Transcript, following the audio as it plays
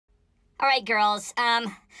All right, girls.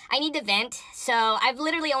 I need to vent. So I've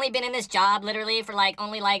literally only been in this job literally for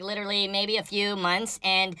literally maybe a few months,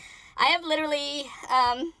 and I have literally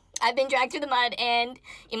I've been dragged through the mud, and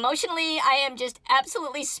emotionally I am just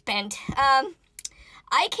absolutely spent.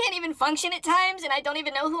 I can't even function at times, and I don't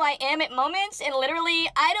even know who I am at moments, and literally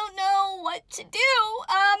I don't know what to do.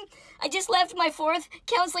 I just left my 4th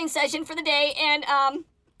counseling session for the day, and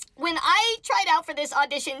when I tried out for this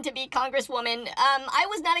audition to be Congresswoman, I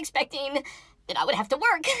was not expecting that I would have to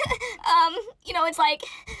work. It's like,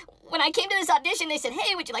 when I came to this audition, they said,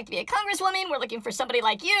 hey, would you like to be a Congresswoman? We're looking for somebody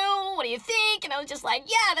like you. What do you think? And I was just like,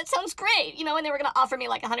 yeah, that sounds great. And they were going to offer me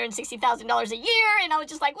like $160,000 a year. And I was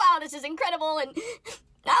just like, wow, this is incredible. And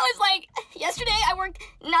now it's like, yesterday I worked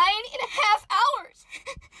 9.5 hours.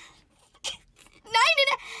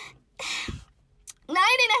 9.5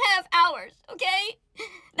 hours, okay?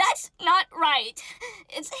 That's not right.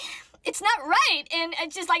 It's not right, and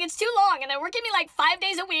it's just like, it's too long, and they're working me like 5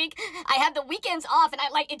 days a week. I have the weekends off, and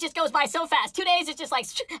it just goes by so fast. 2 days, it's just like,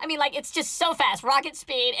 it's just so fast, rocket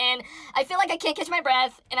speed, and I feel like I can't catch my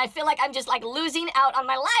breath, and I feel like I'm just like losing out on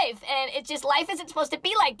my life, and it's just, life isn't supposed to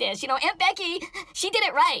be like this. Aunt Becky, she did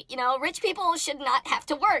it right. Rich people should not have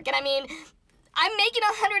to work, and I'm making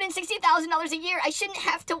 $160,000 a year. I shouldn't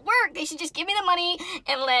have to work. They should just give me the money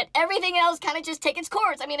and let everything else kind of just take its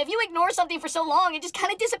course. If you ignore something for so long, it just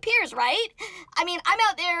kind of disappears, right? I'm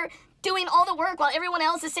out there doing all the work while everyone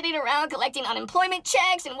else is sitting around collecting unemployment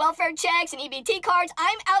checks and welfare checks and EBT cards.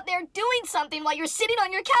 I'm out there doing something while you're sitting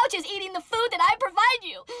on your couches eating the food that I provide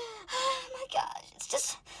you. Oh my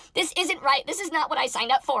gosh, this isn't right. This is not what I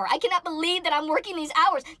signed up for. I cannot believe that I'm working these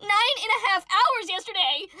hours. 9.5 hours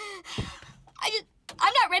yesterday.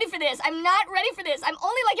 I'm not ready for this. I'm not ready for this. I'm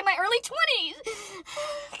only like in my early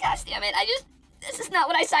 20s. Gosh damn it. This is not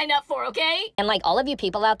what I signed up for, okay? And like all of you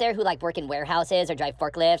people out there who like work in warehouses or drive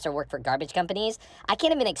forklifts or work for garbage companies, I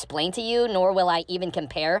can't even explain to you, nor will I even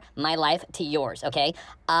compare my life to yours, okay?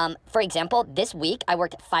 For example, this week I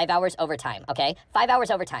worked 5 hours overtime, okay? 5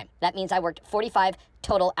 hours overtime. That means I worked 45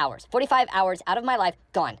 total hours. 45 hours out of my life,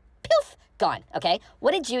 gone. Poof, gone, okay?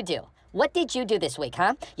 What did you do? What did you do this week,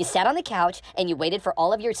 huh? You sat on the couch and you waited for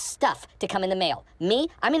all of your stuff to come in the mail. Me,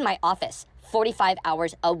 I'm in my office 45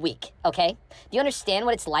 hours a week, okay? Do you understand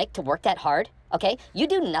what it's like to work that hard, okay? You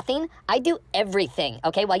do nothing, I do everything,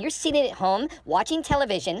 okay? While you're sitting at home watching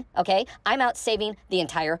television, okay? I'm out saving the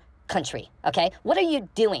entire country, okay? What are you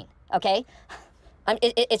doing, okay?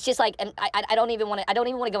 It's just like, and I don't even want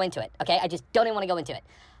to go into it, okay? I just don't even want to go into it.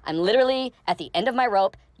 I'm literally at the end of my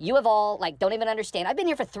rope. You have all, don't even understand. I've been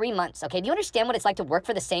here for 3 months, okay? Do you understand what it's like to work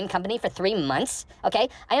for the same company for 3 months, okay?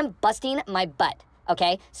 I am busting my butt,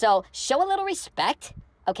 okay? So show a little respect,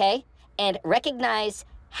 okay? And recognize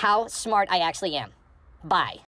how smart I actually am. Bye.